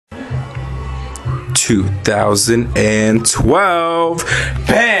2012.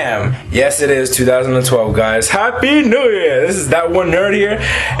 Bam! Yes, it is 2012, guys. Happy New Year! This is that one nerd here,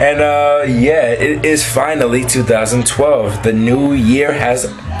 and yeah, it is finally 2012. The new year has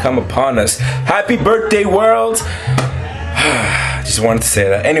come upon us. Happy birthday, world! Just wanted to say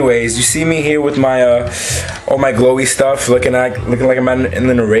that. Anyways, you see me here with my all my glowy stuff, looking like I'm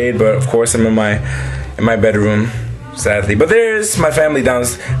in the raid, but of course I'm in my bedroom, sadly. But there's my family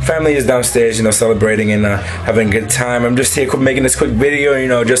Family is downstairs, you know, celebrating and having a good time. I'm just here making this quick video, you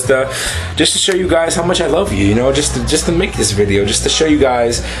know, just to show you guys how much I love you, you know, just to make this video, just to show you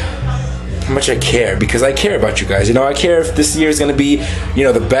guys how much I care, because I care about you guys. You know, I care if this year is gonna be, you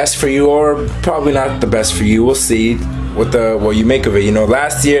know, the best for you or probably not the best for you. We'll see what you make of it. You know,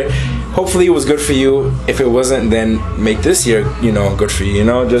 last year, hopefully it was good for you. If it wasn't, then make this year, you know, good for you. You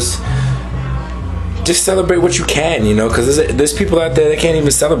know, just celebrate what you can, you know, because there's people out there that can't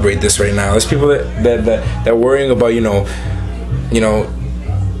even celebrate this right now. There's people that worrying about, you know,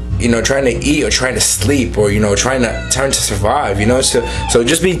 trying to eat or trying to sleep or, you know, trying to survive, you know. So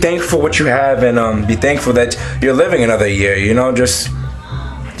just be thankful for what you have, and be thankful that you're living another year, you know. Just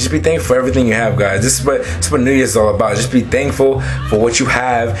be thankful for everything you have, guys. This is what New Year's is all about. Just be thankful for what you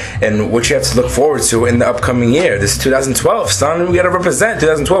have and what you have to look forward to in the upcoming year. This is 2012, son. We gotta represent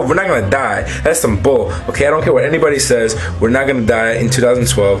 2012. We're not gonna die. That's some bull. Okay, I don't care what anybody says. We're not gonna die in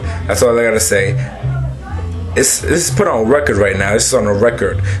 2012. That's all I gotta say. This is put on record right now. This is on a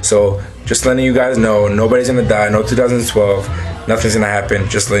record. So just letting you guys know, nobody's gonna die. No 2012. Nothing's gonna happen.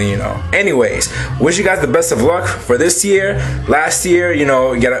 Just letting you know. Anyways, wish you guys the best of luck for this year. Last year, you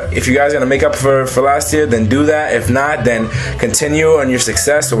know, if you guys gonna make up for last year, then do that. If not, then continue on your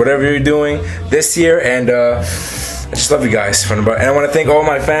success or whatever you're doing this year. And I just love you guys from the bottom. And I want to thank all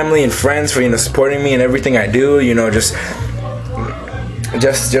my family and friends for, you know, supporting me and everything I do. You know, just you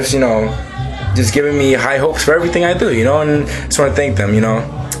know, just giving me high hopes for everything I do, you know, and just want to thank them, you know,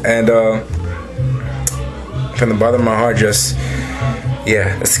 and from the bottom of my heart, just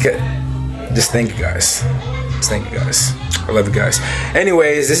thank you guys. Just thank you guys. I love you guys.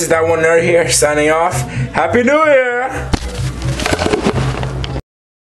 Anyways, this is that one nerd here signing off. Happy New Year!